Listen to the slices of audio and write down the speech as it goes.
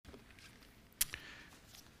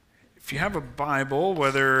If you have a Bible,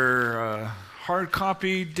 whether hard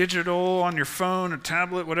copy, digital, on your phone, a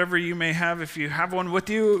tablet, whatever you may have, if you have one with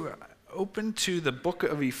you, open to the book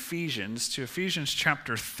of Ephesians, to Ephesians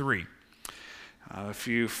chapter 3. If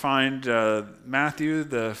you find Matthew,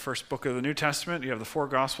 the first book of the New Testament, you have the four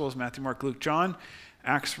Gospels, Matthew, Mark, Luke, John,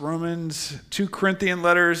 Acts, Romans, 2 Corinthian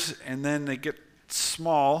letters, and then they get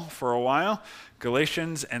small for a while,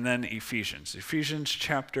 Galatians, and then Ephesians. Ephesians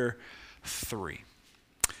chapter 3.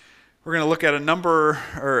 We're going to look at a number,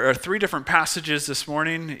 or three different passages this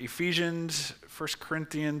morning, Ephesians, 1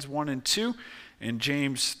 Corinthians 1 and 2, and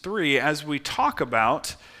James 3, as we talk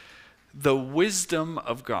about the wisdom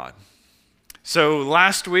of God. So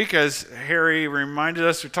last week, as Harry reminded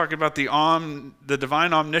us, we're talking about the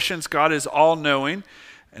divine omniscience. God is all-knowing.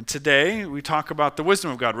 And today, we talk about the wisdom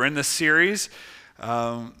of God. We're in this series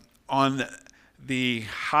on the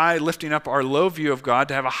high, lifting up our low view of God,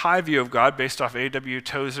 to have a high view of God, based off A.W.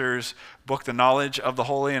 Tozer's book, The Knowledge of the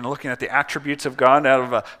Holy, and looking at the attributes of God out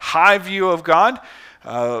of a high view of God.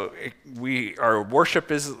 Our worship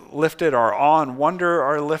is lifted, our awe and wonder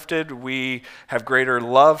are lifted. We have greater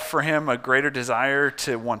love for Him, a greater desire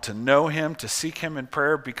to want to know Him, to seek Him in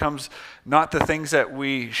prayer. It becomes not the things that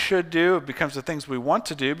we should do, it becomes the things we want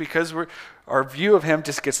to do, because our view of Him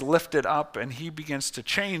just gets lifted up, and He begins to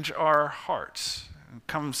change our hearts.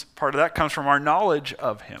 Part of that comes from our knowledge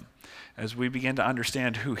of Him. As we begin to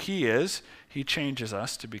understand who He is, He changes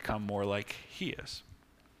us to become more like He is.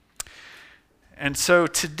 And so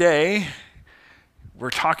today, we're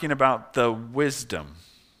talking about the wisdom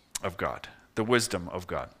of God. The wisdom of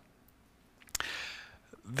God.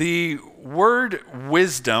 The word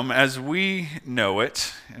wisdom, as we know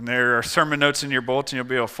it, and there are sermon notes in your bulletin, you'll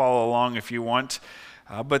be able to follow along if you want.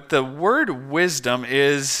 But the word wisdom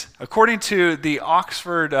is, according to the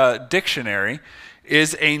Oxford Dictionary,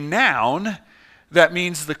 is a noun that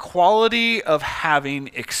means the quality of having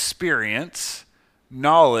experience,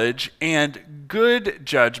 knowledge, and good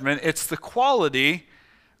judgment. It's the quality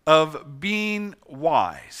of being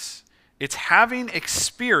wise. It's having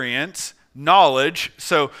experience, knowledge,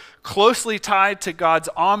 so closely tied to God's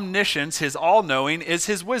omniscience, His all-knowing, is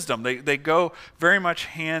His wisdom. They go very much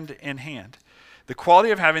hand in hand. The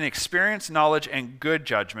quality of having experience, knowledge, and good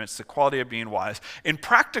judgments, the quality of being wise. In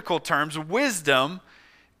practical terms, wisdom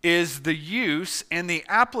is the use and the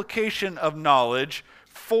application of knowledge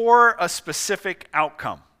for a specific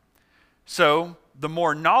outcome. So, the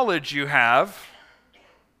more knowledge you have,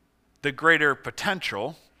 the greater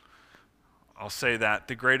potential, I'll say that,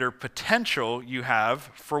 the greater potential you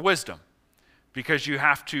have for wisdom, because you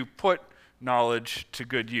have to put knowledge to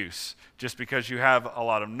good use. Just because you have a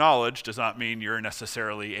lot of knowledge does not mean you're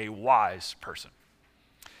necessarily a wise person.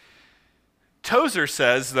 Tozer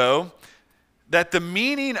says, though, that the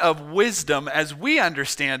meaning of wisdom as we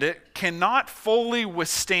understand it cannot fully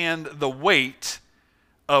withstand the weight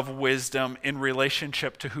of wisdom in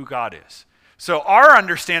relationship to who God is. So our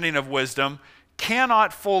understanding of wisdom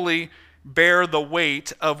cannot fully bear the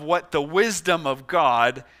weight of what the wisdom of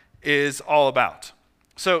God is all about.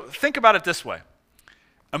 So think about it this way.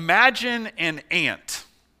 Imagine an ant.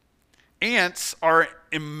 Ants are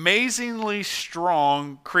amazingly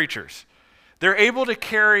strong creatures. They're able to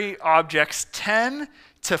carry objects 10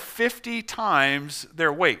 to 50 times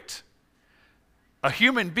their weight. A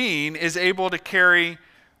human being is able to carry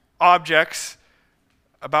objects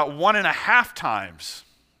about 1.5 times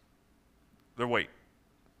their weight.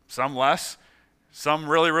 Some less, some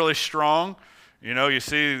really, really strong. You know, you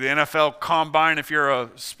see the NFL Combine, if you're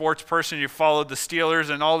a sports person, you followed the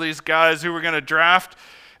Steelers and all these guys who were going to draft,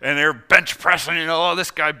 and they're bench pressing, this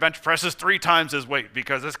guy bench presses 3 times his weight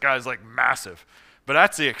because this guy's like massive. But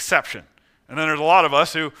that's the exception. And then there's a lot of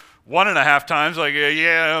us who 1.5 times, like,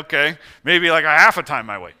 yeah, okay, maybe like 1/2 time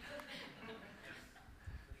my weight.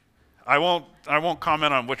 I won't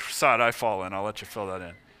comment on which side I fall in. I'll let you fill that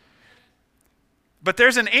in. But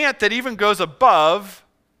there's an ant that even goes above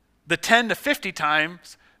the 10 to 50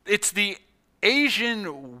 times. It's the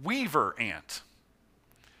Asian weaver ant.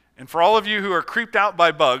 And for all of you who are creeped out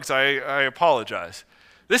by bugs, I apologize.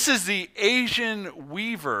 This is the Asian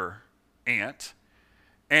weaver ant.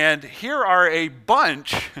 And here are a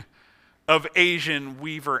bunch of Asian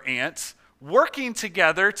weaver ants working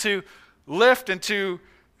together to lift and to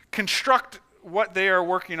construct what they are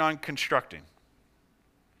working on constructing.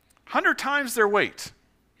 100 times their weight.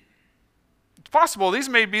 It's possible these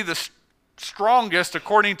may be the strongest,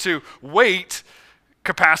 according to weight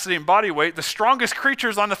capacity and body weight, the strongest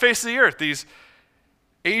creatures on the face of the earth, these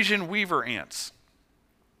Asian weaver ants.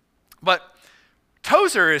 But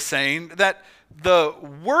Tozer is saying that the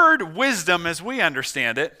word wisdom, as we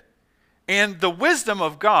understand it, and the wisdom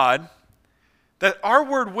of God that our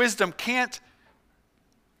word wisdom can't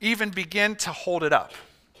even begin to hold it up.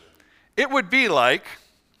 It would be like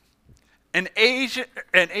an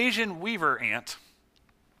Asian weaver ant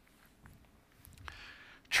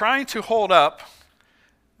trying to hold up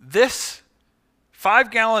this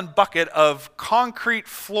 5-gallon bucket of concrete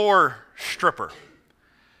floor stripper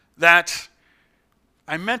that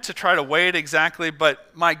I meant to try to weigh it exactly,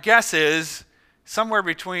 but my guess is somewhere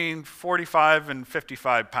between 45 and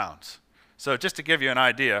 55 pounds. So just to give you an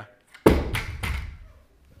idea,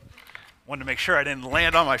 wanted to make sure I didn't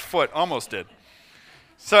land on my foot, almost did.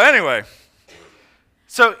 So anyway,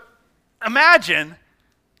 so imagine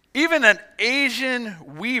even an Asian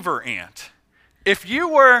weaver ant. If you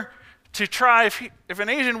were to try, if an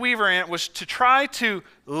Asian weaver ant was to try to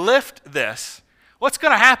lift this, what's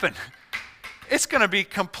going to happen? It's going to be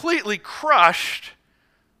completely crushed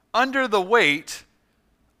under the weight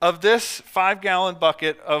of this 5-gallon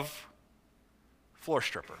bucket of floor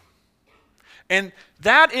stripper. And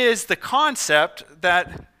that is the concept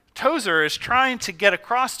that Tozer is trying to get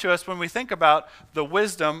across to us when we think about the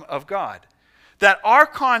wisdom of God. That our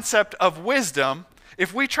concept of wisdom,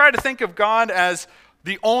 if we try to think of God as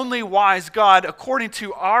the only wise God according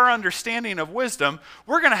to our understanding of wisdom,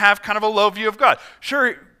 we're going to have kind of a low view of God.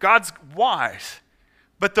 Sure, God's wise,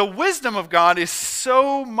 but the wisdom of God is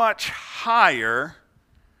so much higher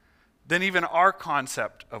than even our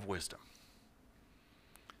concept of wisdom.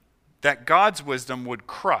 That God's wisdom would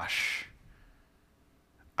crush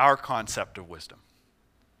our concept of wisdom.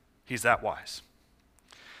 He's that wise.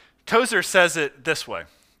 Tozer says it this way.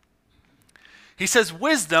 He says,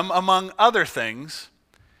 wisdom, among other things,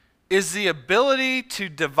 is the ability to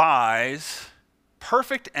devise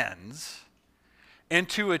perfect ends and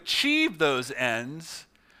to achieve those ends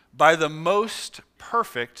by the most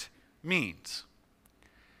perfect means.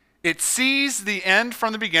 It sees the end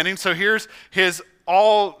from the beginning. So here's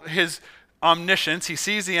all his omniscience. He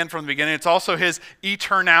sees the end from the beginning. It's also his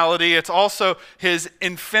eternality. It's also his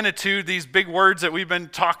infinitude, these big words that we've been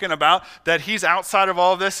talking about, that he's outside of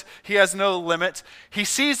all of this. He has no limits. He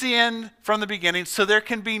sees the end from the beginning, so there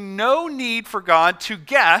can be no need for God to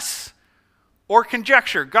guess or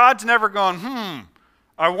conjecture. God's never gone,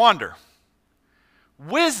 I wonder.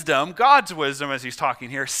 Wisdom, God's wisdom as he's talking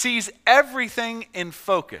here, sees everything in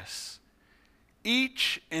focus,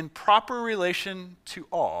 each in proper relation to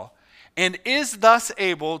all, and is thus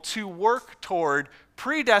able to work toward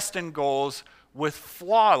predestined goals with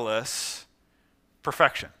flawless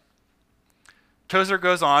perfection. Tozer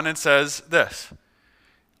goes on and says this,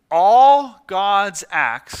 all God's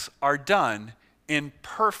acts are done in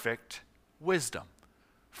perfect wisdom.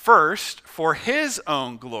 First, for his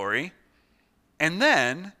own glory, and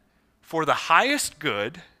then for the highest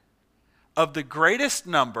good of the greatest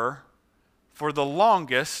number for the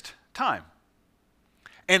longest time.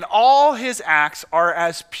 And all his acts are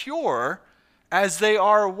as pure as they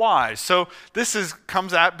are wise. So this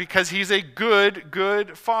comes out because he's a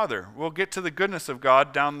good father. We'll get to the goodness of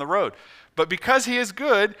God down the road. But because he is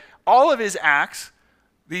good, all of his acts,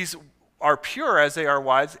 these are pure as they are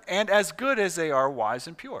wise, and as good as they are wise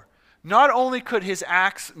and pure. Not only could his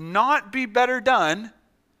acts not be better done,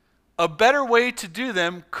 a better way to do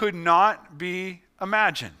them could not be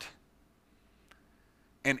imagined.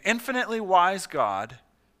 An infinitely wise God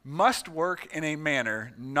must work in a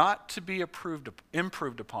manner not to be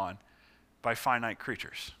improved upon by finite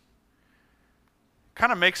creatures.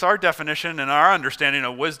 Kind of makes our definition and our understanding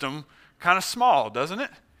of wisdom kind of small, doesn't it?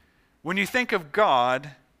 When you think of God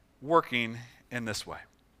working in this way.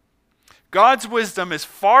 God's wisdom is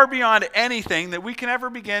far beyond anything that we can ever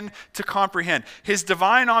begin to comprehend. His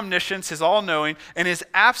divine omniscience, his all-knowing, and his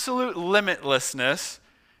absolute limitlessness,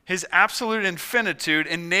 his absolute infinitude,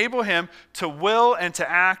 enable him to will and to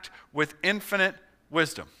act with infinite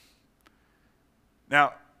wisdom.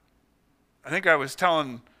 Now, I think I was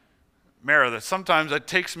telling Mara that sometimes it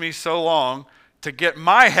takes me so long to get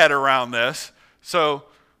my head around this. So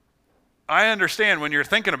I understand when you're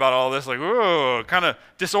thinking about all this, like, whoa, it kind of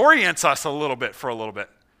disorients us a little bit for a little bit.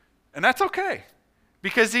 And that's okay,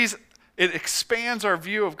 because it expands our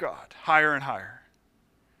view of God higher and higher.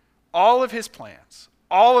 All of his plans,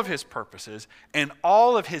 all of his purposes, and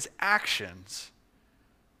all of his actions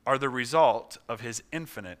are the result of his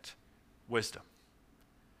infinite wisdom.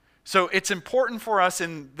 So it's important for us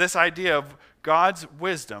in this idea of God's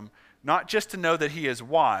wisdom, not just to know that he is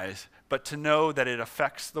wise, but to know that it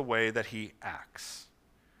affects the way that he acts.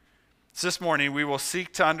 So this morning we will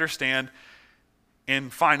seek to understand in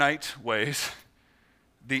finite ways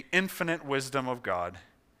the infinite wisdom of God,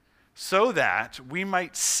 so that we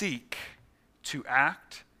might seek to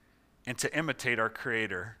act and to imitate our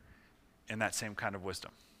Creator in that same kind of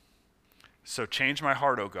wisdom. So change my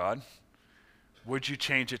heart, O God. Would you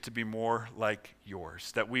change it to be more like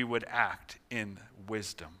yours, that we would act in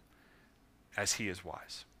wisdom as he is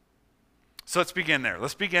wise? So let's begin there.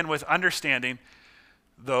 Let's begin with understanding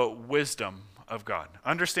the wisdom of God.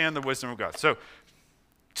 Understand the wisdom of God. So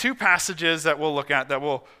two passages that we'll look at that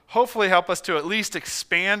will hopefully help us to at least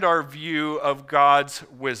expand our view of God's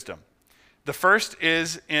wisdom. The first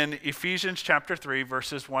is in Ephesians chapter 3,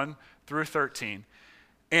 verses 1 through 13.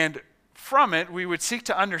 And from it, we would seek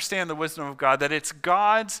to understand the wisdom of God, that it's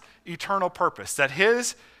God's eternal purpose, that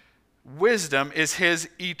his wisdom is his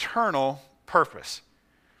eternal purpose.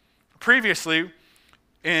 Previously,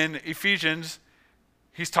 in Ephesians,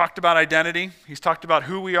 he's talked about identity. He's talked about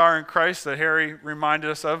who we are in Christ that Harry reminded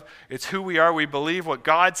us of. It's who we are. We believe what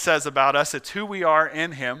God says about us. It's who we are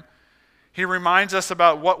in him. He reminds us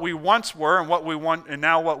about what we once were and what we want and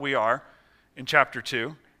now what we are in chapter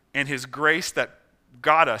 2, and his grace that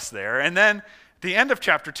got us there. And then at the end of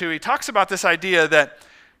chapter 2, he talks about this idea that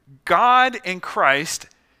God in Christ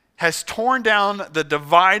has torn down the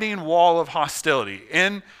dividing wall of hostility.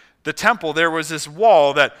 In the temple, there was this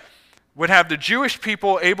wall that would have the Jewish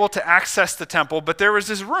people able to access the temple, but there was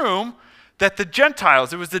this room that the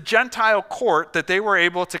Gentiles, it was the Gentile court that they were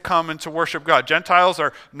able to come and to worship God. Gentiles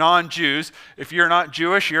are non-Jews. If you're not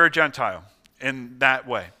Jewish, you're a Gentile in that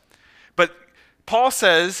way. But Paul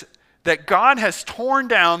says that God has torn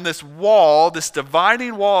down this wall, this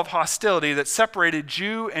dividing wall of hostility that separated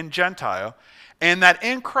Jew and Gentile, and that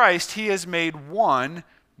in Christ he has made one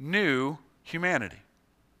new humanity.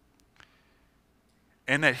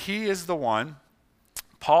 And that he is the one,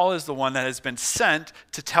 Paul is the one that has been sent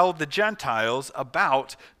to tell the Gentiles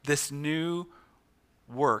about this new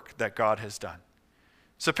work that God has done.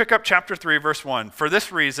 So pick up chapter 3, verse 1. For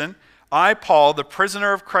this reason, I, Paul, the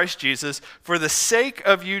prisoner of Christ Jesus, for the sake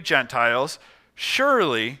of you Gentiles,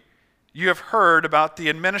 surely you have heard about the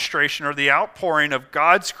administration or the outpouring of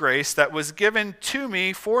God's grace that was given to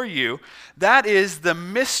me for you. That is the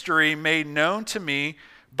mystery made known to me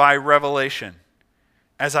by revelation,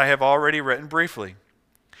 as I have already written briefly.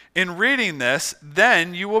 In reading this,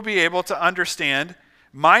 then you will be able to understand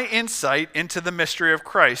my insight into the mystery of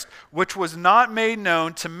Christ, which was not made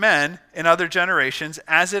known to men in other generations,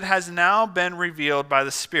 as it has now been revealed by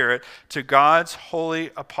the Spirit to God's holy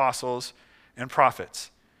apostles and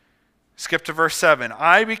prophets. Skip to verse 7.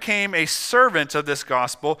 I became a servant of this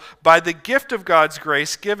gospel by the gift of God's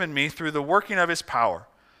grace given me through the working of his power.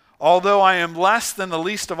 Although I am less than the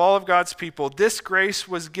least of all of God's people, this grace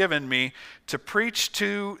was given me to preach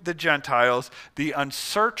to the Gentiles the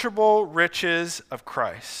unsearchable riches of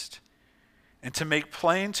Christ, and to make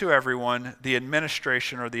plain to everyone the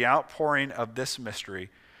administration or the outpouring of this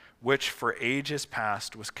mystery, which for ages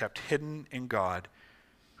past was kept hidden in God,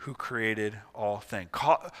 who created all things.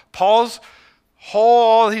 Paul's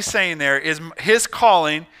all he's saying there is his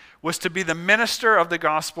calling was to be the minister of the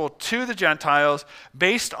gospel to the Gentiles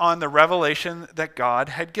based on the revelation that God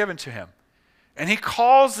had given to him. And he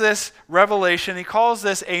calls this revelation, he calls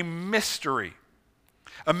this a mystery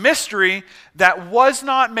that was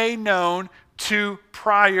not made known to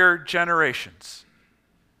prior generations.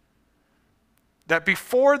 That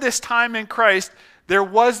before this time in Christ, there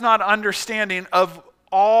was not understanding of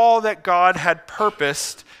all that God had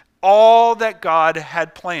purposed, all that God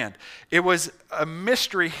had planned. It was a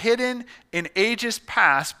mystery hidden in ages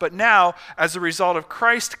past, but now, as a result of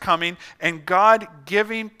Christ coming and God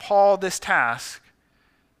giving Paul this task,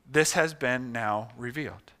 this has been now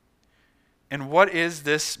revealed. And what is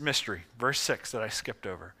this mystery? Verse 6 that I skipped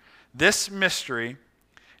over. This mystery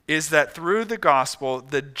is that through the gospel,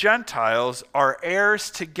 the Gentiles are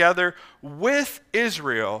heirs together with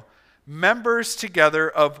Israel, members together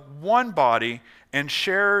of one body, and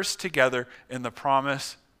sharers together in the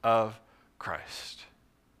promise of Christ.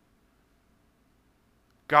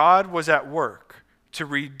 God was at work to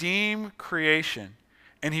redeem creation,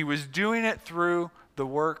 and he was doing it through the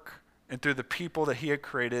work and through the people that he had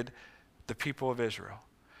created, the people of Israel.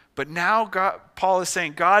 But now Paul is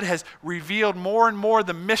saying God has revealed more and more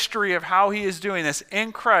the mystery of how he is doing this.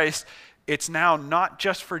 In Christ, it's now not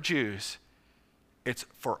just for Jews, it's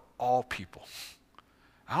for all people.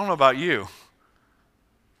 I don't know about you.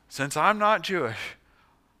 Since I'm not Jewish,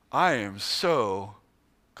 I am so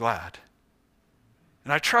glad.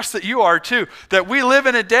 And I trust that you are too, that we live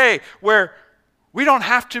in a day where we don't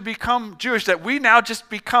have to become Jewish, that we now just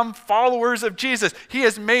become followers of Jesus. He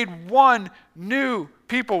has made one new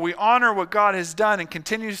people. We honor what God has done and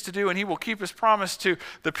continues to do, and he will keep his promise to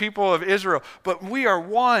the people of Israel. But we are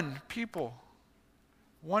one people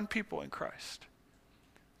in Christ.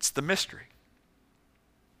 It's the mystery.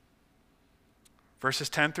 verses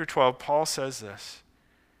 10 through 12, Paul says this.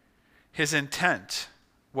 His intent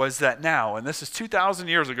was that now, and this is 2,000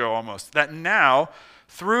 years ago almost, that now,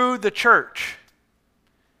 through the church,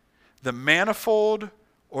 the manifold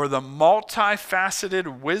or the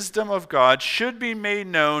multifaceted wisdom of God should be made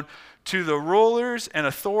known to the rulers and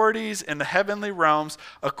authorities in the heavenly realms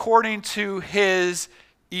according to his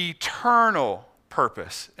eternal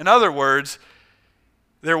purpose. In other words,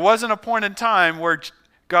 there wasn't a point in time where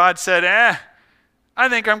God said, I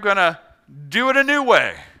think I'm going to do it a new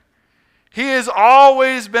way. He has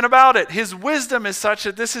always been about it. His wisdom is such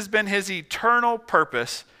that this has been his eternal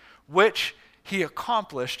purpose, which he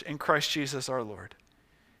accomplished in Christ Jesus our Lord.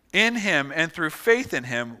 In him and through faith in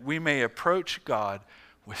him, we may approach God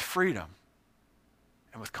with freedom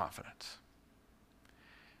and with confidence.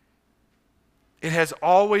 It has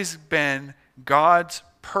always been God's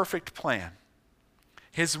perfect plan.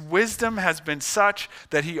 His wisdom has been such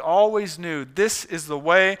that he always knew this is the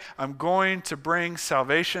way I'm going to bring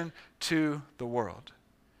salvation to the world.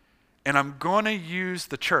 And I'm going to use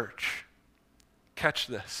the church, catch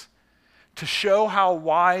this, to show how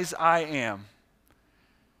wise I am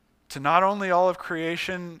to not only all of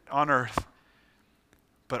creation on earth,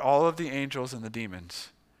 but all of the angels and the demons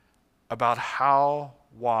about how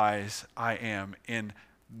wise I am in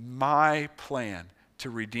my plan to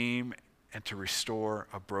redeem and to restore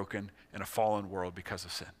a broken and a fallen world because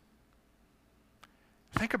of sin.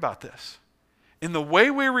 Think about this. In the way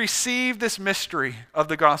we receive this mystery of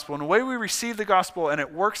the gospel, in the way we receive the gospel and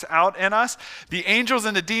it works out in us, the angels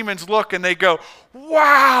and the demons look and they go,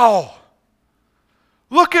 wow,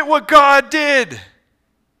 look at what God did.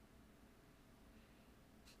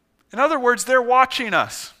 In other words, they're watching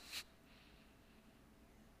us.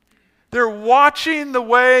 They're watching the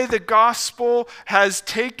way the gospel has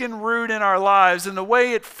taken root in our lives and the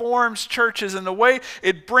way it forms churches and the way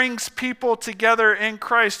it brings people together in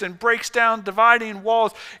Christ and breaks down dividing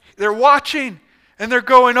walls. They're watching and they're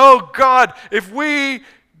going, oh God, if we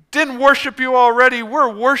didn't worship you already,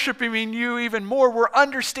 we're worshiping you even more. We're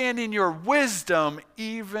understanding your wisdom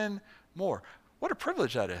even more. What a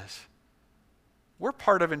privilege that is. We're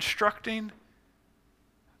part of instructing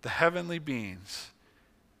the heavenly beings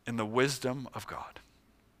in the wisdom of God.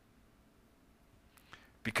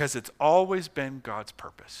 Because it's always been God's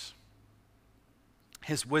purpose.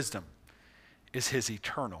 His wisdom is his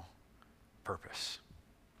eternal purpose.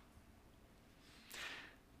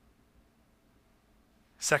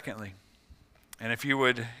 Secondly, and if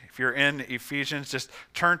you're in Ephesians, just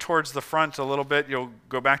turn towards the front a little bit. You'll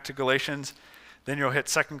go back to Galatians, then you'll hit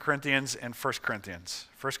 2 Corinthians and 1 Corinthians.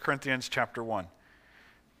 1 Corinthians chapter 1.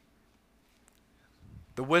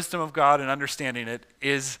 The wisdom of God and understanding it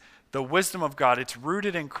is the wisdom of God. It's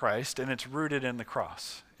rooted in Christ and it's rooted in the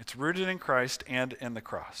cross. It's rooted in Christ and in the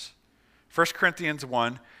cross. 1 Corinthians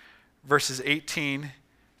 1, verses 18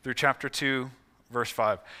 through chapter 2, verse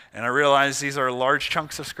 5. And I realize these are large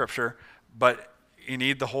chunks of scripture, but you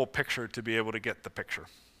need the whole picture to be able to get the picture.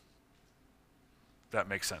 That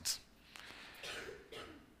makes sense.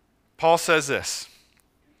 Paul says this,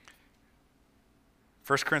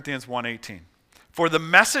 1 Corinthians 1:18. For the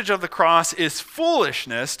message of the cross is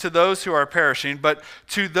foolishness to those who are perishing, but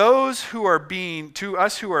to us who are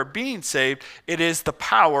being saved, it is the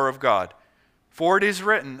power of God. For it is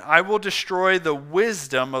written, I will destroy the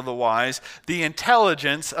wisdom of the wise, the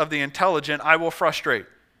intelligence of the intelligent I will frustrate.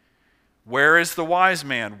 Where is the wise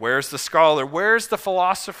man? Where is the scholar? Where is the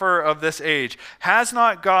philosopher of this age? Has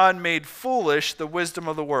not God made foolish the wisdom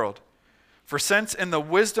of the world? For since in the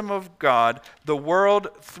wisdom of God, the world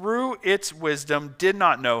through its wisdom did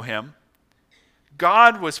not know him,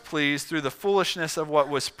 God was pleased through the foolishness of what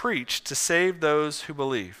was preached to save those who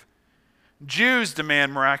believe. Jews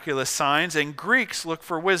demand miraculous signs and Greeks look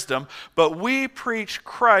for wisdom, but we preach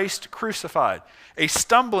Christ crucified, a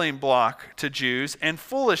stumbling block to Jews and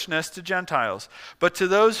foolishness to Gentiles. But to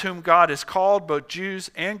those whom God has called, both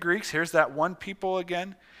Jews and Greeks, here's that one people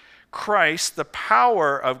again, Christ, the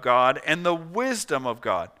power of God and the wisdom of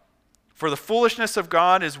God. For the foolishness of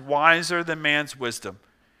God is wiser than man's wisdom,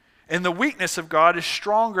 and the weakness of God is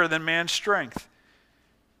stronger than man's strength.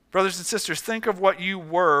 Brothers and sisters, think of what you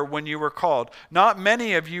were when you were called. Not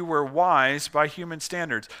many of you were wise by human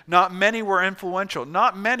standards. Not many were influential.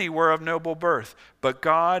 Not many were of noble birth. But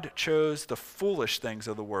God chose the foolish things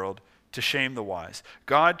of the world to shame the wise.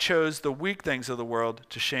 God chose the weak things of the world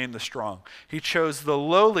to shame the strong. He chose the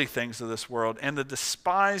lowly things of this world and the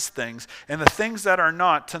despised things and the things that are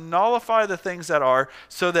not to nullify the things that are,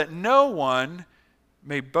 so that no one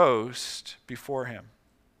may boast before him.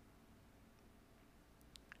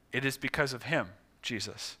 It is because of him,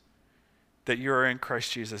 Jesus, that you are in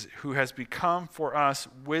Christ Jesus, who has become for us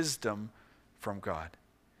wisdom from God.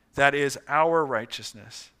 That is our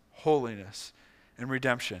righteousness, holiness, and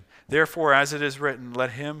redemption. Therefore, as it is written,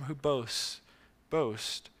 let him who boasts,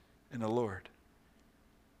 boast in the Lord.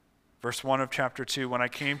 Verse 1 of chapter 2, when I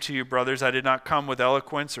came to you, brothers, I did not come with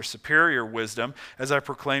eloquence or superior wisdom, as I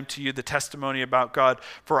proclaimed to you the testimony about God.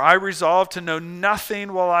 For I resolved to know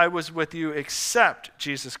nothing while I was with you except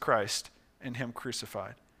Jesus Christ and him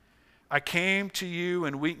crucified. I came to you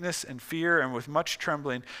in weakness and fear and with much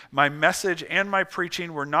trembling. My message and my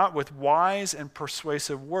preaching were not with wise and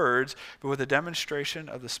persuasive words, but with a demonstration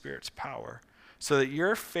of the Spirit's power, so that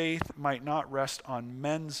your faith might not rest on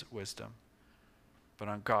men's wisdom, but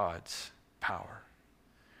on God's power.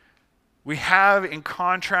 We have, in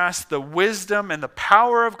contrast, the wisdom and the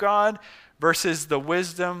power of God versus the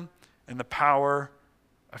wisdom and the power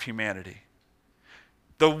of humanity.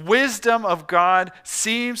 The wisdom of God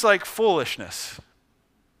seems like foolishness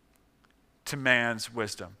to man's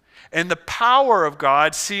wisdom. And the power of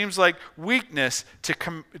God seems like weakness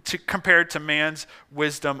compared to man's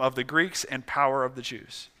wisdom of the Greeks and power of the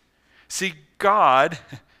Jews. See, God,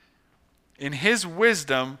 in his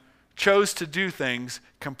wisdom, chose to do things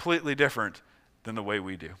completely different than the way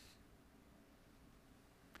we do.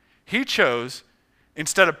 He chose,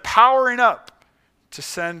 instead of powering up, to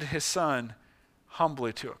send his son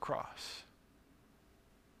humbly to a cross.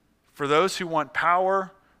 For those who want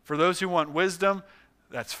power, for those who want wisdom,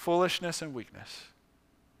 that's foolishness and weakness.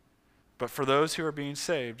 But for those who are being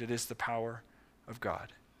saved, it is the power of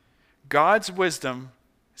God. God's wisdom,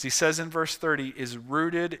 as he says in verse 30, is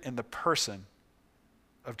rooted in the person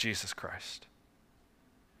of Jesus Christ.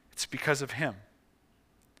 It's because of him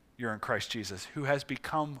you're in Christ Jesus, who has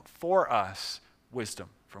become for us wisdom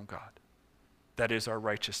from God. That is our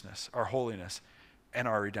righteousness, our holiness, and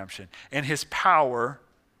our redemption. And his power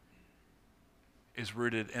is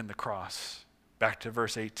rooted in the cross. Back to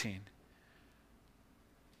verse 18.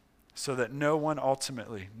 So that no one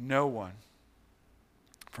ultimately, no one,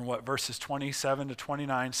 from what verses 27 to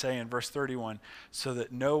 29 say in verse 31, so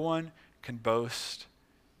that no one can boast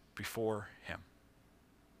before him.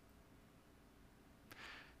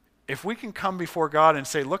 If we can come before God and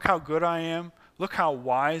say, look how good I am, look how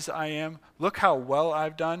wise I am, look how well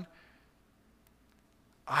I've done,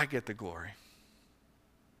 I get the glory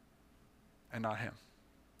and not him.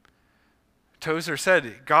 Tozer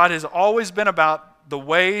said, God has always been about the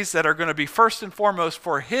ways that are going to be first and foremost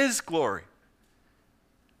for his glory.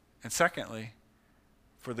 And secondly,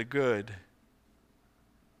 for the good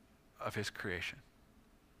of his creation.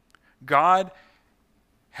 God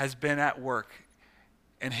has been at work,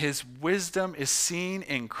 and his wisdom is seen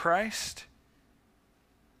in Christ,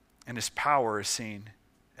 and his power is seen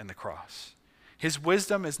in the cross. His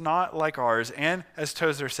wisdom is not like ours, and as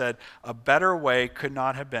Tozer said, a better way could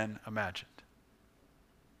not have been imagined.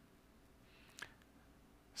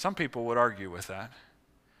 Some people would argue with that.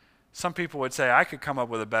 Some people would say, I could come up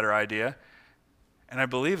with a better idea. And I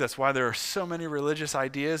believe that's why there are so many religious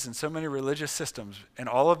ideas and so many religious systems, and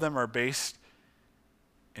all of them are based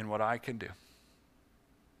in what I can do.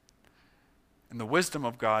 And the wisdom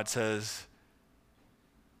of God says,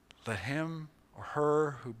 let him or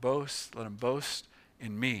her who boasts, let him boast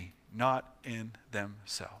in me, not in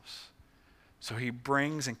themselves. So he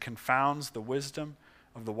brings and confounds the wisdom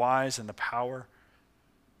of the wise and the power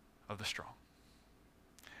of the strong.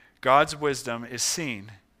 God's wisdom is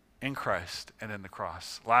seen in Christ and in the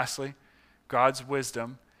cross. Lastly, God's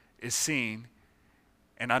wisdom is seen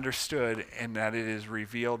and understood in that it is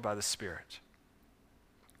revealed by the Spirit.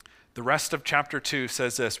 The rest of chapter 2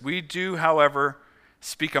 says this, we do, however,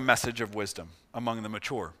 speak a message of wisdom among the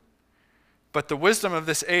mature. But the wisdom of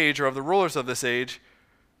this age, or of the rulers of this age,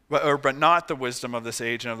 but not the wisdom of this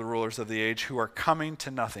age and of the rulers of the age who are coming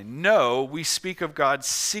to nothing. No, we speak of God's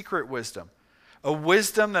secret wisdom, a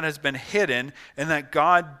wisdom that has been hidden and that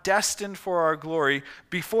God destined for our glory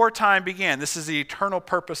before time began. This is the eternal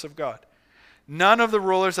purpose of God. None of the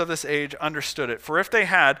rulers of this age understood it, for if they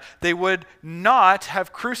had, they would not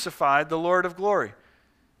have crucified the Lord of glory.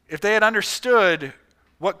 If they had understood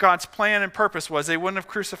what God's plan and purpose was, they wouldn't have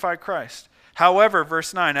crucified Christ. However,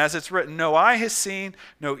 verse 9, as it's written, no eye has seen,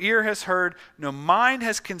 no ear has heard, no mind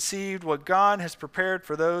has conceived what God has prepared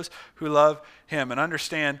for those who love him. And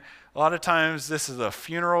understand, a lot of times this is a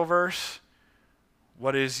funeral verse.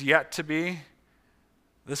 What is yet to be,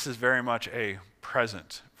 this is very much a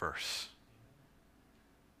present verse.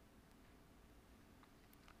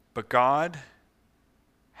 But God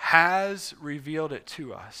has revealed it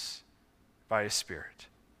to us by his Spirit.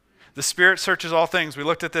 The Spirit searches all things. We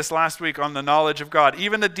looked at this last week on the knowledge of God,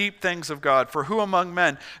 even the deep things of God. For who among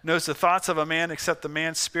men knows the thoughts of a man except the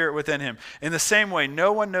man's spirit within him? In the same way,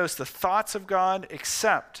 no one knows the thoughts of God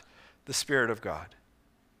except the Spirit of God.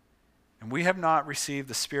 And we have not received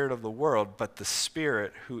the spirit of the world, but the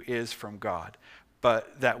Spirit who is from God,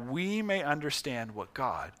 but that we may understand what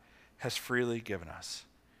God has freely given us.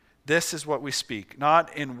 This is what we speak,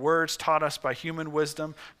 not in words taught us by human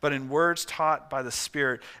wisdom, but in words taught by the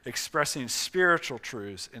Spirit, expressing spiritual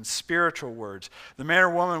truths in spiritual words. The man or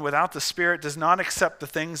woman without the Spirit does not accept the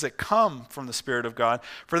things that come from the Spirit of God,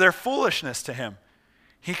 for they're foolishness to him.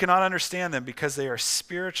 He cannot understand them because they are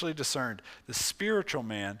spiritually discerned. The spiritual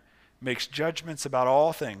man makes judgments about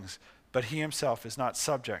all things, but he himself is not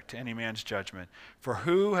subject to any man's judgment. For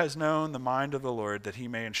who has known the mind of the Lord that he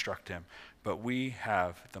may instruct him? But we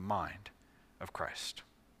have the mind of Christ.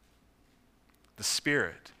 The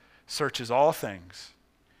Spirit searches all things,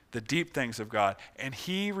 the deep things of God, and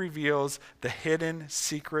he reveals the hidden,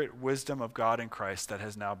 secret wisdom of God in Christ that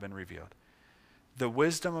has now been revealed. The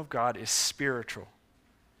wisdom of God is spiritual,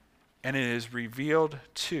 and it is revealed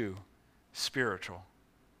to spiritual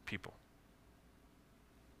people.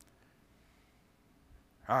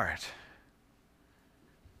 All right.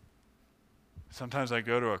 Sometimes I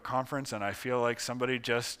go to a conference and I feel like somebody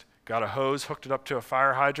just got a hose, hooked it up to a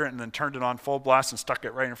fire hydrant, and then turned it on full blast and stuck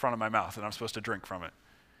it right in front of my mouth, and I'm supposed to drink from it.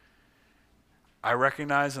 I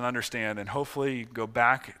recognize and understand, and hopefully you go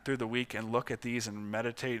back through the week and look at these and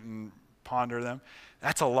meditate and ponder them.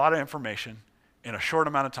 That's a lot of information in a short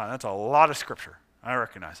amount of time. That's a lot of scripture. I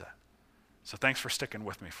recognize that. So thanks for sticking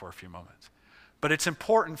with me for a few moments. But it's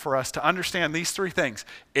important for us to understand these three things.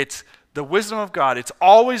 It's the wisdom of God. It's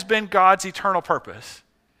always been God's eternal purpose.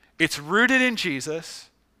 It's rooted in Jesus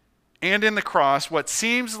and in the cross. What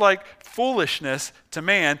seems like foolishness to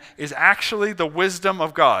man is actually the wisdom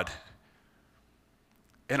of God.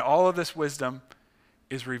 And all of this wisdom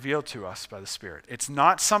is revealed to us by the Spirit. It's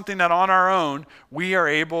not something that on our own we are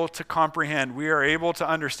able to comprehend, we are able to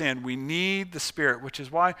understand. We need the Spirit, which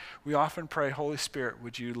is why we often pray, Holy Spirit,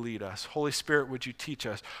 would you lead us? Holy Spirit, would you teach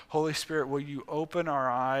us? Holy Spirit, will you open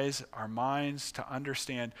our eyes, our minds to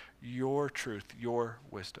understand your truth, your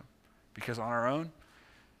wisdom? Because on our own,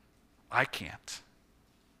 I can't.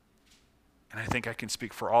 And I think I can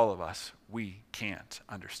speak for all of us. We can't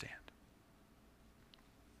understand.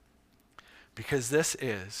 Because this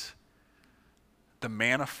is the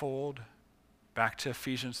manifold, back to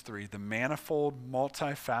Ephesians 3, the manifold,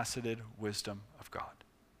 multifaceted wisdom of God.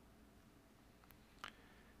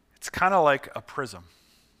 It's kind of like a prism.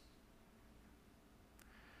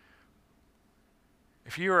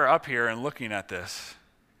 If you were up here and looking at this,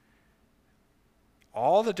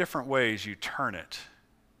 all the different ways you turn it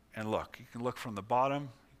and look. You can look from the bottom,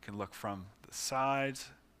 you can look from the sides,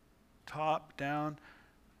 top, down.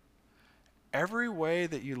 Every way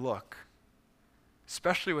that you look,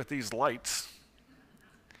 especially with these lights,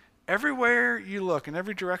 everywhere you look, in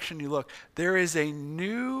every direction you look, there is a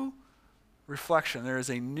new reflection. There is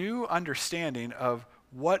a new understanding of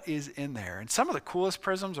what is in there. And some of the coolest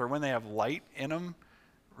prisms are when they have light in them,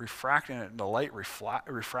 and the light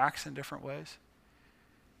refracts in different ways.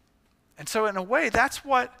 And so in a way, that's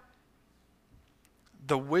what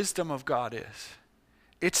the wisdom of God is.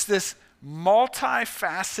 It's this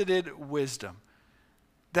multifaceted wisdom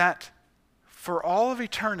that for all of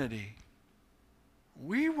eternity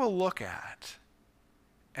we will look at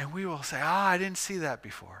and we will say, I didn't see that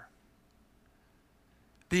before.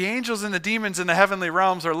 The angels and the demons in the heavenly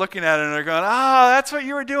realms are looking at it and they're going, that's what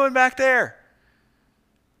you were doing back there.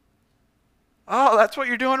 Oh, that's what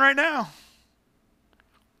you're doing right now.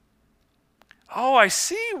 Oh, I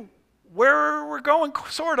see where we're going,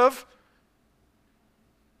 sort of.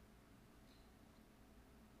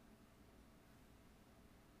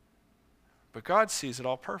 But God sees it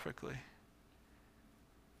all perfectly.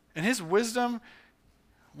 And his wisdom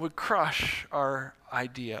would crush our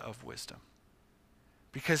idea of wisdom.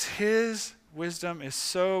 Because his wisdom is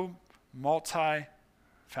so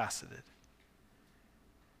multifaceted.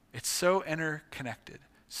 It's so interconnected,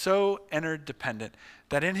 so interdependent,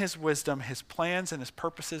 that in his wisdom, his plans and his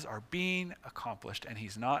purposes are being accomplished, and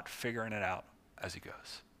he's not figuring it out as he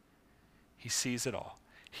goes. He sees it all.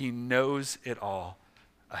 He knows it all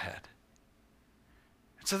ahead.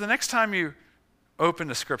 And so the next time you open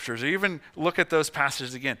the scriptures or even look at those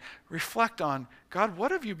passages again, reflect on, God,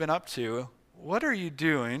 what have you been up to? What are you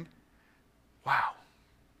doing? Wow.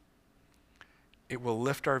 It will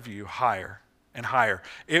lift our view higher and higher.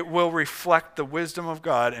 It will reflect the wisdom of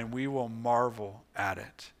God, and we will marvel at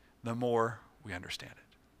it the more we understand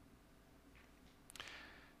it.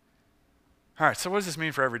 All right, so what does this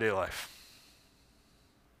mean for everyday life?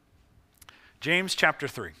 James chapter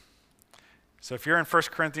 3. So if you're in 1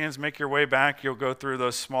 Corinthians, make your way back. You'll go through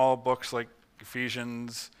those small books like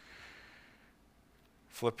Ephesians,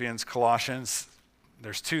 Philippians, Colossians.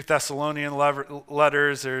 There's 2 Thessalonian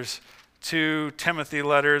letters. There's 2 Timothy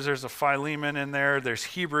letters. There's a Philemon in there. There's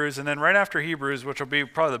Hebrews. And then right after Hebrews, which will be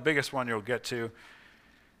probably the biggest one you'll get to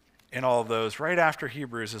in all of those, right after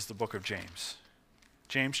Hebrews is the book of James.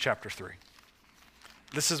 James chapter 3.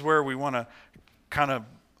 This is where we want to kind of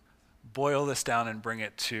boil this down and bring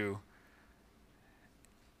it to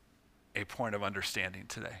a point of understanding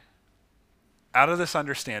today. Out of this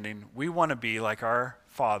understanding, we want to be like our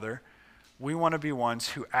Father. We want to be ones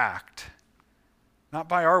who act, not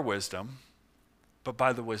by our wisdom, but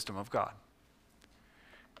by the wisdom of God.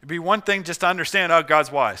 It'd be one thing just to understand, oh,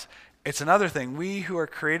 God's wise. It's another thing, we who are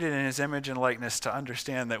created in his image and likeness, to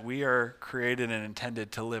understand that we are created and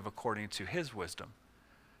intended to live according to his wisdom,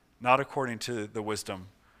 not according to the wisdom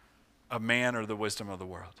of man or the wisdom of the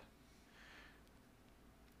world.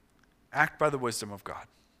 Act by the wisdom of God.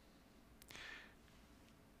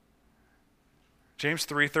 James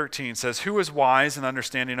 3:13 says, "Who is wise and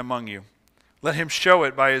understanding among you? Let him show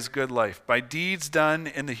it by his good life, by deeds done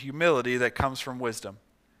in the humility that comes from wisdom.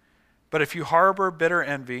 But if you harbor bitter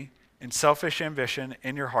envy and selfish ambition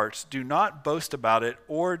in your hearts, do not boast about it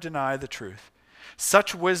or deny the truth.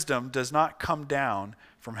 Such wisdom does not come down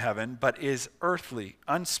from heaven, but is earthly,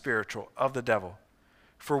 unspiritual, of the devil.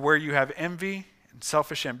 For where you have envy and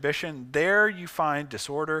selfish ambition, there you find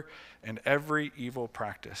disorder and every evil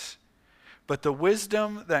practice. But the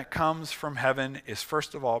wisdom that comes from heaven is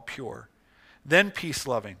first of all pure, then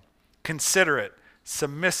peace-loving, considerate,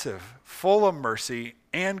 submissive, full of mercy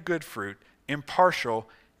and good fruit, impartial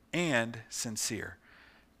and sincere.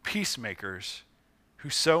 Peacemakers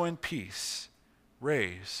who sow in peace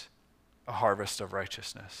raise a harvest of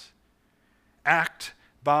righteousness." Act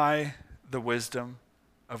by the wisdom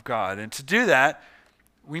of God. And to do that,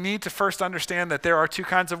 we need to first understand that there are 2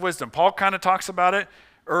 kinds of wisdom. Paul kind of talks about it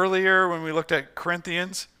earlier when we looked at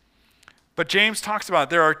Corinthians. But James talks about it.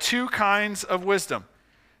 There are 2 kinds of wisdom.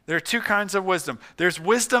 There are 2 kinds of wisdom. There's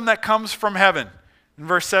wisdom that comes from heaven. In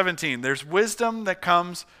verse 17, there's wisdom that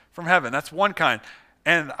comes from heaven. That's one kind.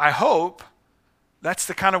 And I hope that's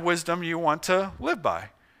the kind of wisdom you want to live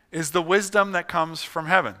by, is the wisdom that comes from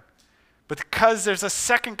heaven. But because there's a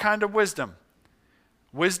second kind of wisdom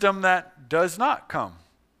that does not come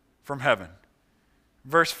from heaven.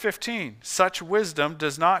 Verse 15, such wisdom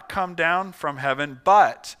does not come down from heaven,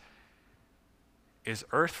 but is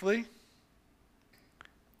earthly,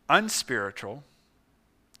 unspiritual,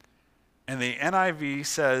 and the NIV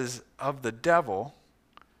says of the devil,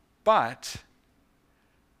 but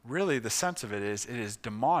really the sense of it is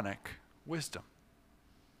demonic wisdom.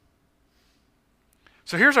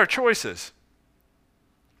 So here's our choices.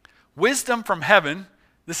 Wisdom from heaven,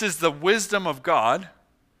 this is the wisdom of God,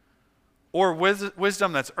 or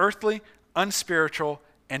wisdom that's earthly, unspiritual,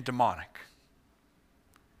 and demonic.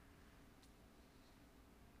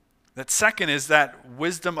 That second is that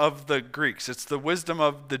wisdom of the Greeks. It's the wisdom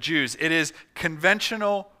of the Jews. It is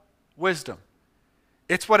conventional wisdom.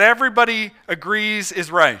 It's what everybody agrees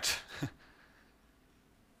is right.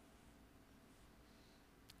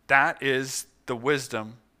 That is the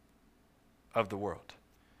wisdom of the world.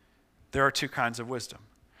 There are 2 kinds of wisdom.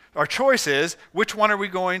 Our choice is, which one are we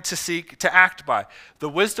going to seek to act by? The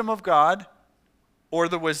wisdom of God or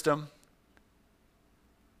the wisdom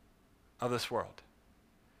of this world?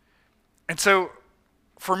 And so,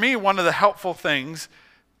 for me, one of the helpful things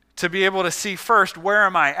to be able to see first, where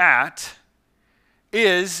am I at,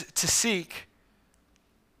 is to seek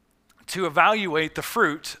to evaluate the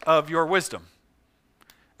fruit of your wisdom.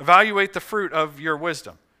 Evaluate the fruit of your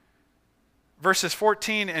wisdom. Verses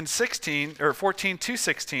 14 and 16, or 14 to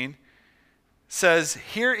 16, says,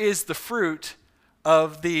 here is the fruit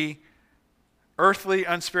of the earthly,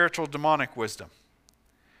 unspiritual, demonic wisdom.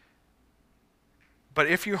 But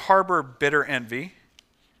if you harbor bitter envy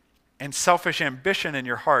and selfish ambition in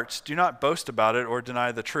your hearts, do not boast about it or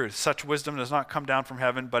deny the truth. Such wisdom does not come down from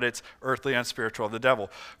heaven, but it's earthly, unspiritual, of the devil.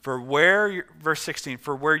 Verse 16,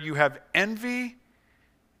 for where you have envy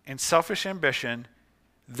and selfish ambition,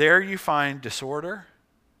 there you find disorder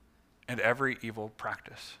and every evil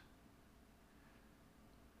practice.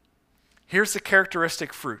 Here's the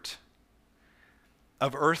characteristic fruit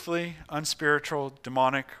of earthly, unspiritual,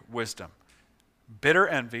 demonic wisdom. Bitter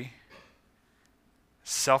envy,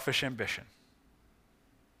 selfish ambition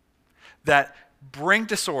that bring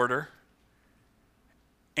disorder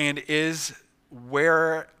and is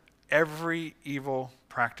where every evil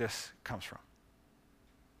practice comes from.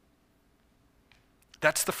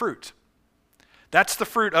 That's the fruit. That's the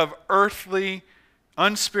fruit of earthly,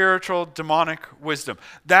 unspiritual, demonic wisdom.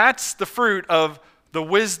 That's the fruit of the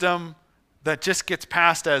wisdom that just gets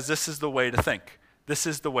passed as this is the way to think. This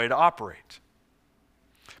is the way to operate.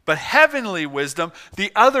 But heavenly wisdom,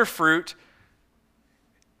 the other fruit,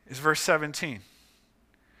 is verse 17.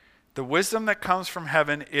 The wisdom that comes from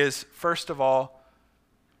heaven is, first of all,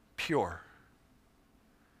 pure.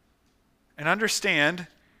 And understand,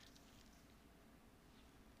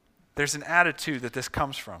 there's an attitude that this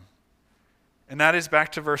comes from. And that is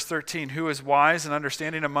back to verse 13. Who is wise and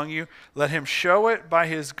understanding among you? Let him show it by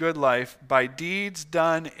his good life, by deeds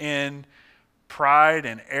done in pride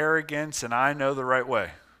and arrogance, and I know the right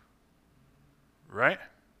way. Right?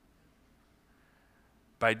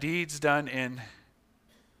 By deeds done in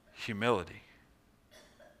humility.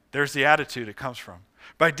 There's the attitude it comes from.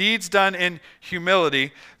 By deeds done in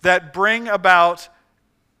humility that bring about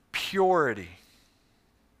purity.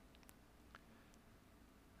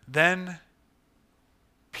 Then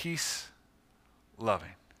peace loving.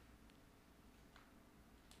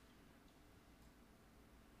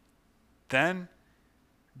 Then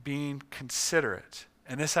being considerate.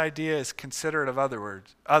 And this idea is considerate of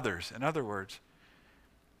others. In other words,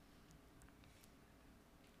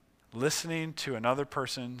 listening to another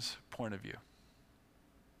person's point of view.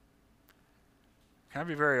 Can I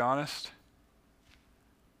be very honest?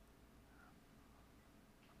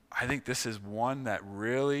 I think this is one that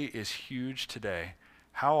really is huge today.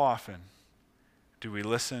 How often do we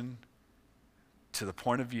listen to the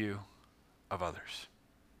point of view of others?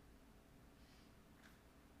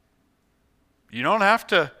 You don't have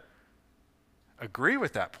to agree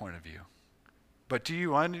with that point of view, but do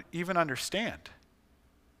you even understand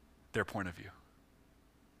their point of view?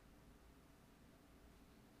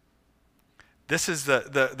 This is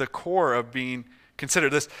the core of being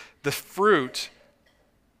considered. The fruit.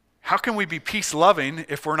 How can we be peace-loving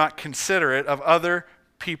if we're not considerate of other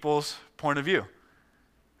people's point of view?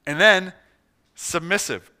 And then,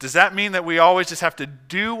 submissive. Does that mean that we always just have to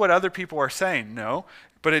do what other people are saying? No.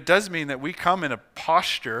 But it does mean that we come in a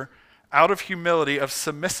posture out of humility of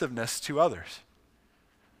submissiveness to others.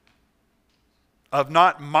 Of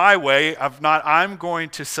not my way, of not I'm going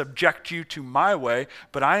to subject you to my way,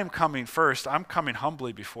 but I am coming first. I'm coming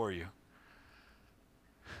humbly before you.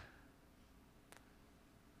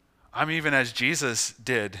 I'm even as Jesus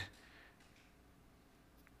did.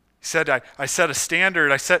 He said, I set a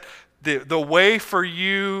standard. I set the way for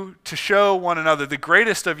you to show one another. The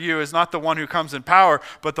greatest of you is not the one who comes in power,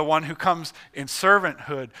 but the one who comes in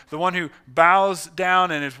servanthood. The one who bows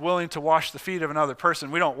down and is willing to wash the feet of another person.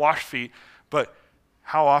 We don't wash feet, but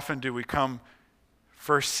how often do we come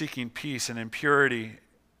first seeking peace and impurity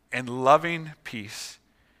and loving peace?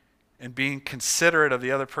 And being considerate of the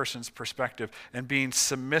other person's perspective, and being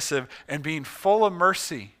submissive, and being full of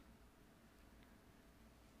mercy,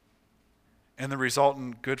 and the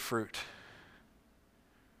resultant good fruit.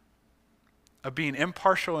 Of being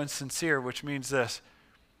impartial and sincere, which means this,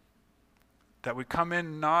 that we come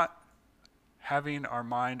in not having our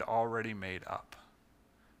mind already made up.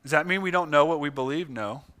 Does that mean we don't know what we believe?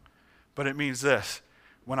 No. But it means this,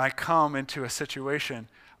 when I come into a situation,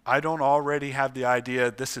 I don't already have the idea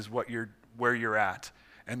this is where you're at,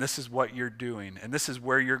 and this is what you're doing, and this is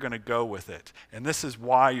where you're going to go with it, and this is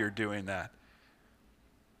why you're doing that.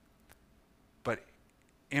 But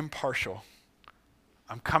impartial.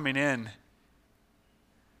 I'm coming in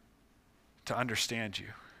to understand you,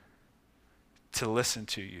 to listen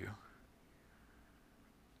to you.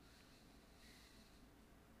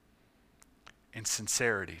 In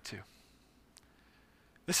sincerity, too.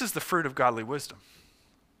 This is the fruit of godly wisdom.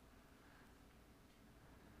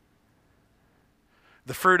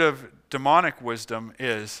 The fruit of demonic wisdom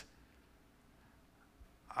is,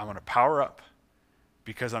 I'm going to power up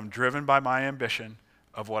because I'm driven by my ambition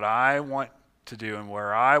of what I want to do and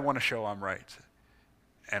where I want to show I'm right.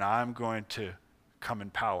 And I'm going to come in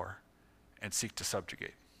power and seek to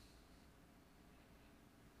subjugate.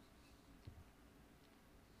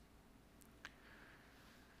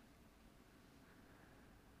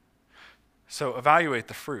 So evaluate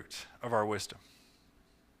the fruit of our wisdom.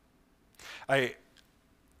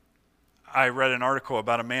 I read an article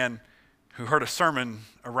about a man who heard a sermon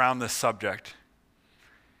around this subject.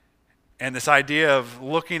 And this idea of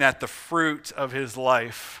looking at the fruit of his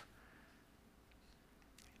life,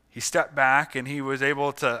 he stepped back and he was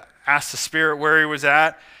able to ask the Spirit where he was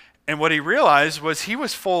at. And what he realized was he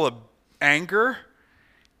was full of anger,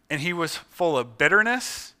 and he was full of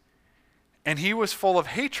bitterness, and he was full of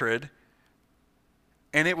hatred.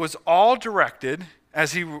 And it was all directed,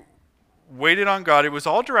 as he waited on God, it was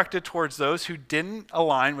all directed towards those who didn't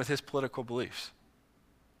align with his political beliefs.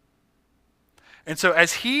 And so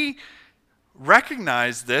as he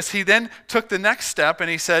recognized this, he then took the next step and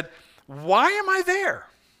he said, why am I there?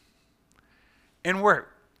 And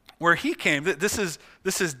where he came, this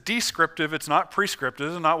is descriptive, it's not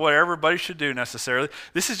prescriptive, it's not what everybody should do necessarily.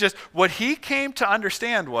 This is just what he came to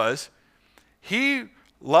understand was he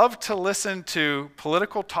loved to listen to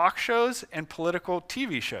political talk shows and political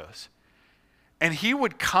TV shows. And he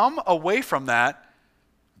would come away from that,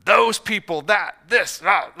 those people, that, this,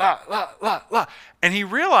 la, la, la, la, la. And he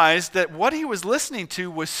realized that what he was listening to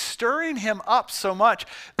was stirring him up so much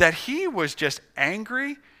that he was just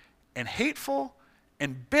angry and hateful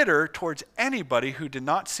and bitter towards anybody who did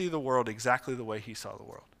not see the world exactly the way he saw the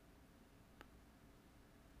world.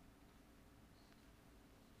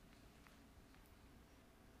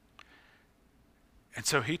 And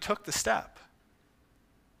so he took the step.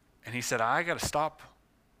 And he said, I got to stop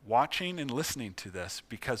watching and listening to this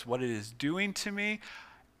because what it is doing to me,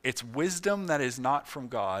 it's wisdom that is not from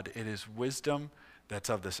God. It is wisdom that's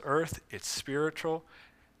of this earth. It's spiritual,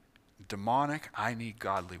 demonic. I need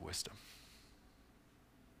godly wisdom.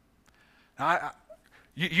 Now,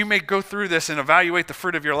 you may go through this and evaluate the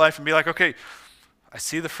fruit of your life and be like, okay, I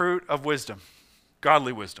see the fruit of wisdom,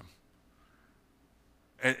 godly wisdom.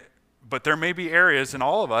 But there may be areas in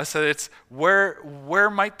all of us that it's where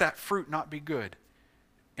might that fruit not be good?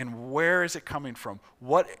 And where is it coming from?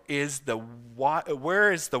 Where is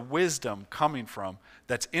the wisdom coming from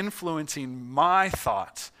that's influencing my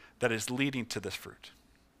thoughts that is leading to this fruit?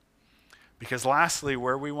 Because lastly,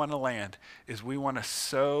 where we want to land is we want to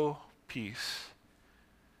sow peace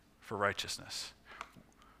for righteousness.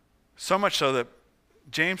 So much so that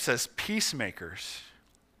James says, peacemakers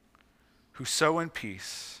who sow in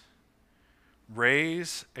peace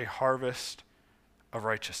raise a harvest of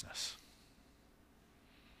righteousness.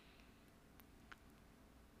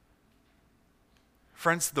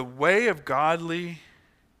 Friends, the way of godly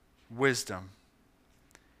wisdom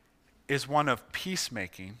is one of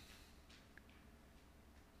peacemaking,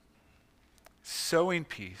 sowing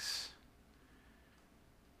peace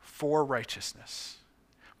for righteousness.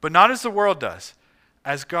 But not as the world does,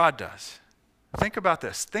 as God does. Think about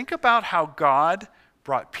this. Think about how God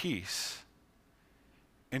brought peace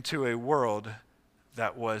into a world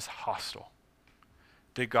that was hostile.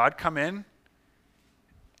 Did God come in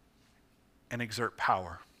and exert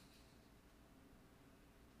power?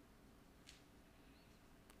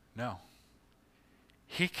 No.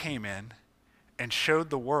 He came in and showed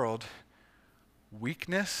the world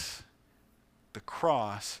weakness, the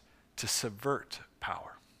cross, to subvert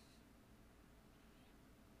power.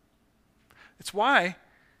 It's why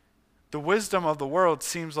the wisdom of the world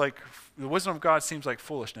seems like, the wisdom of God seems like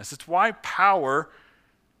foolishness. It's why power,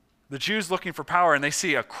 the Jews looking for power, and they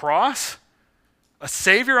see a cross, a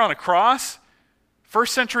Savior on a cross.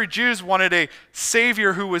 First century Jews wanted a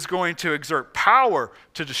Savior who was going to exert power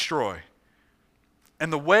to destroy.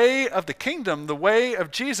 And the way of the kingdom, the way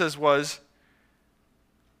of Jesus was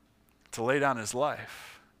to lay down his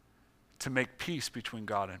life, to make peace between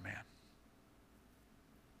God and man.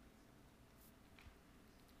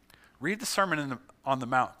 Read the Sermon on the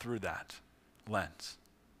Mount through that lens.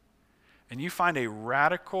 And you find a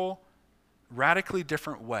radically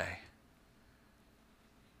different way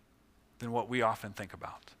than what we often think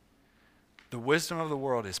about. The wisdom of the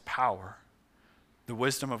world is power. The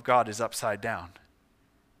wisdom of God is upside down.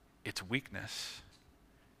 It's weakness,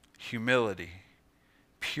 humility,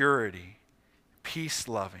 purity,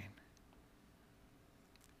 peace-loving,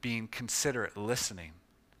 being considerate, listening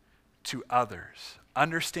to others,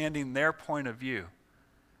 understanding their point of view,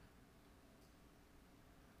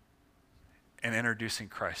 and introducing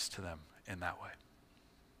Christ to them in that way.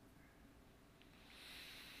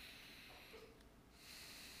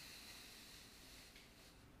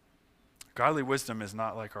 Godly wisdom is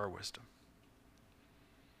not like our wisdom.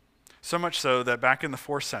 So much so that back in the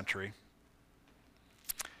 4th century,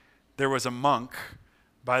 there was a monk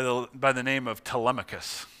by the name of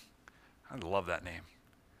Telemachus. I love that name.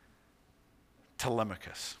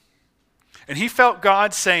 Telemachus. And he felt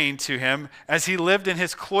God saying to him, as he lived in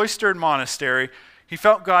his cloistered monastery, he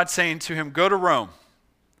felt God saying to him, go to Rome.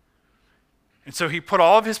 And so he put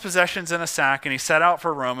all of his possessions in a sack and he set out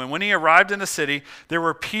for Rome. And when he arrived in the city, there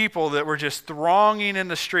were people that were just thronging in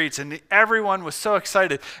the streets and everyone was so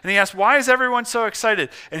excited. And he asked, why is everyone so excited?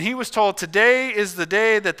 And he was told, today is the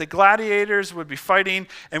day that the gladiators would be fighting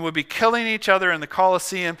and would be killing each other in the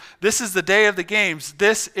Colosseum. This is the day of the games.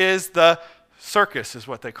 This is the circus, is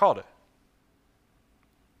what they called it.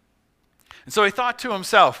 And so he thought to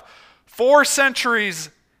himself, 4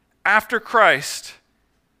 centuries after Christ,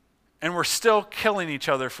 and we're still killing each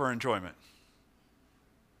other for enjoyment.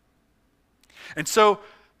 And so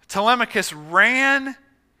Telemachus ran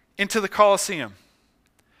into the Colosseum.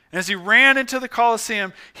 And as he ran into the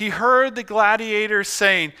Colosseum, he heard the gladiators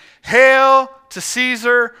saying, "Hail to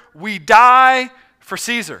Caesar, we die for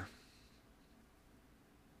Caesar."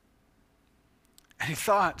 And he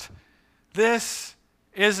thought, this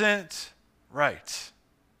isn't right.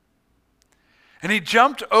 And he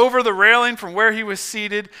jumped over the railing from where he was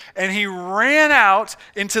seated, and he ran out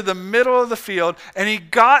into the middle of the field, and he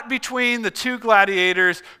got between the two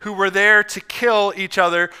gladiators who were there to kill each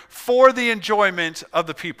other for the enjoyment of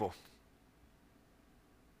the people.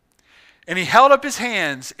 And he held up his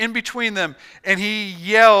hands in between them, and he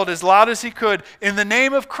yelled as loud as he could, "In the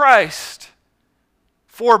name of Christ,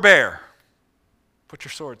 forbear. Put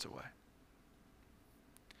your swords away."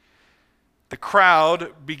 The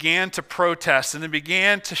crowd began to protest and they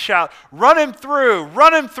began to shout, "Run him through,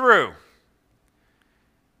 run him through."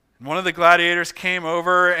 And one of the gladiators came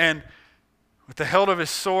over and with the hilt of his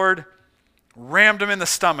sword rammed him in the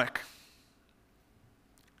stomach.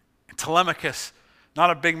 And Telemachus, not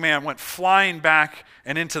a big man, went flying back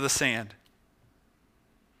and into the sand.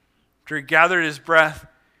 After he gathered his breath,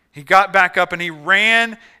 he got back up and he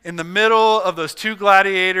ran in the middle of those two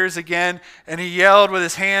gladiators again, and he yelled with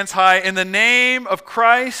his hands high, "In the name of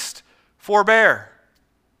Christ, forbear."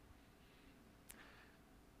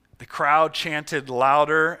 The crowd chanted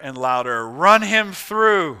louder and louder, "Run him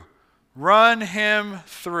through, run him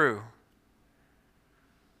through."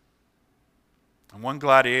 And one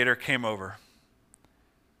gladiator came over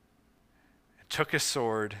and took his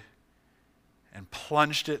sword and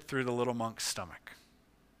plunged it through the little monk's stomach.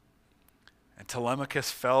 And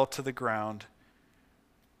Telemachus fell to the ground,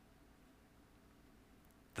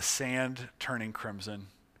 the sand turning crimson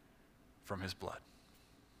from his blood.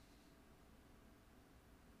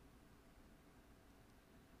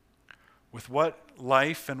 With what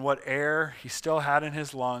life and what air he still had in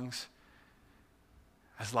his lungs,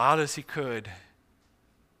 as loud as he could,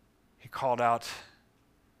 he called out,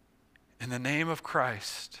 "In the name of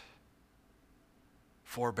Christ,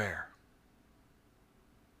 forbear."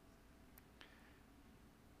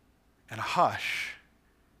 And a hush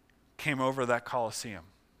came over that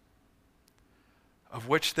Colosseum, of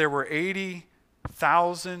which there were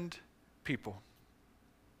 80,000 people.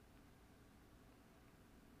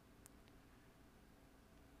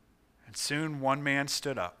 And soon one man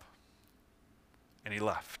stood up and he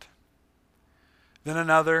left. Then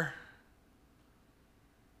another,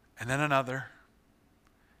 and then another,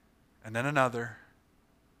 and then another,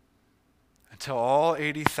 until all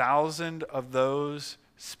 80,000 of those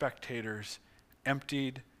spectators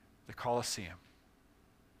emptied the Colosseum.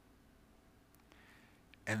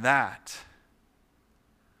 And that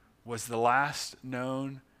was the last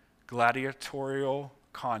known gladiatorial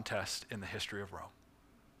contest in the history of Rome.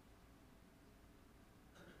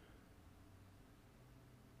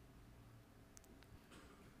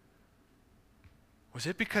 Was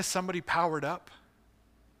it because somebody powered up?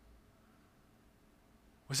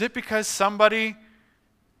 Was it because somebody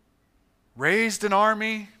raised an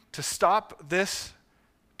army to stop this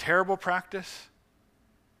terrible practice?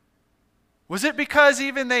 Was it because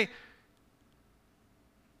even they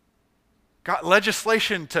got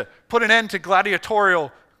legislation to put an end to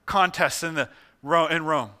gladiatorial contests in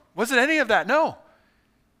Rome? Was it any of that? No.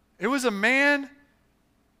 It was a man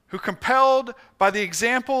who, compelled by the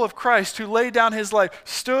example of Christ, who laid down his life,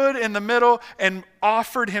 stood in the middle and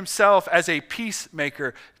offered himself as a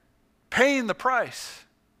peacemaker, paying the price.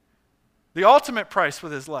 The ultimate price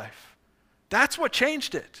with his life. That's what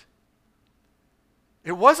changed it.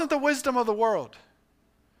 It wasn't the wisdom of the world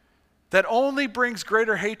that only brings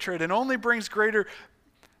greater hatred and only brings greater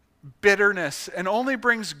bitterness and only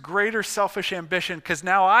brings greater selfish ambition, because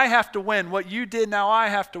now I have to win. What you did, now I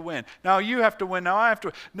have to win. Now you have to win, now I have to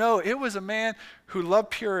win. No, it was a man who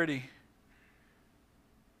loved purity,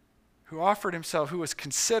 who offered himself, who was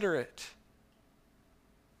considerate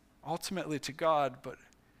ultimately to God, but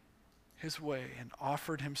his way, and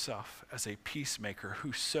offered himself as a peacemaker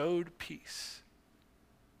who sowed peace.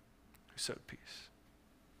 Who sowed peace.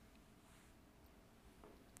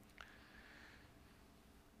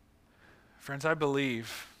 Friends, I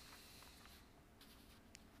believe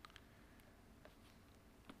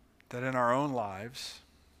that in our own lives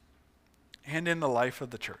and in the life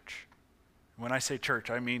of the church, when I say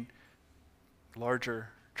church, I mean larger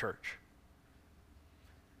church,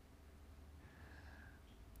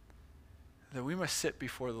 that we must sit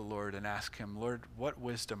before the Lord and ask him, Lord, what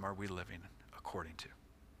wisdom are we living according to?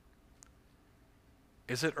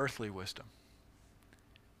 Is it earthly wisdom?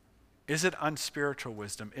 Is it unspiritual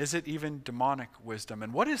wisdom? Is it even demonic wisdom?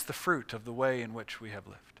 And what is the fruit of the way in which we have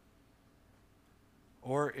lived?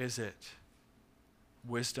 Or is it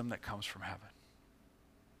wisdom that comes from heaven?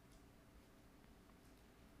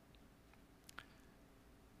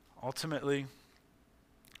 Ultimately,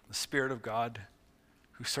 the Spirit of God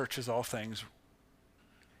who searches all things,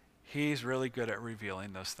 He's really good at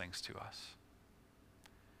revealing those things to us.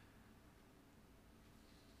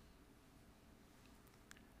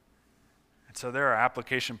 And so there are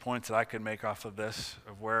application points that I could make off of this,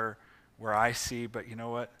 of where I see, but you know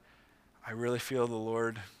what? I really feel the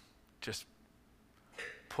Lord just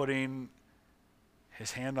putting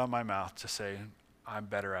His hand on my mouth to say, I'm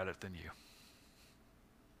better at it than you.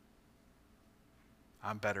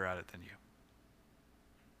 I'm better at it than you.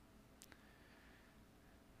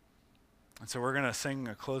 And so we're going to sing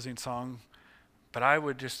a closing song, but I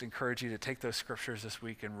would just encourage you to take those scriptures this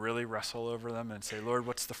week and really wrestle over them and say, Lord,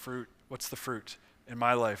 what's the fruit? What's the fruit in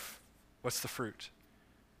my life? What's the fruit?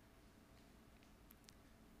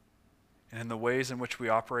 And in the ways in which we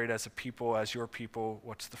operate as a people, as your people,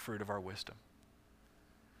 what's the fruit of our wisdom?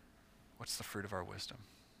 What's the fruit of our wisdom?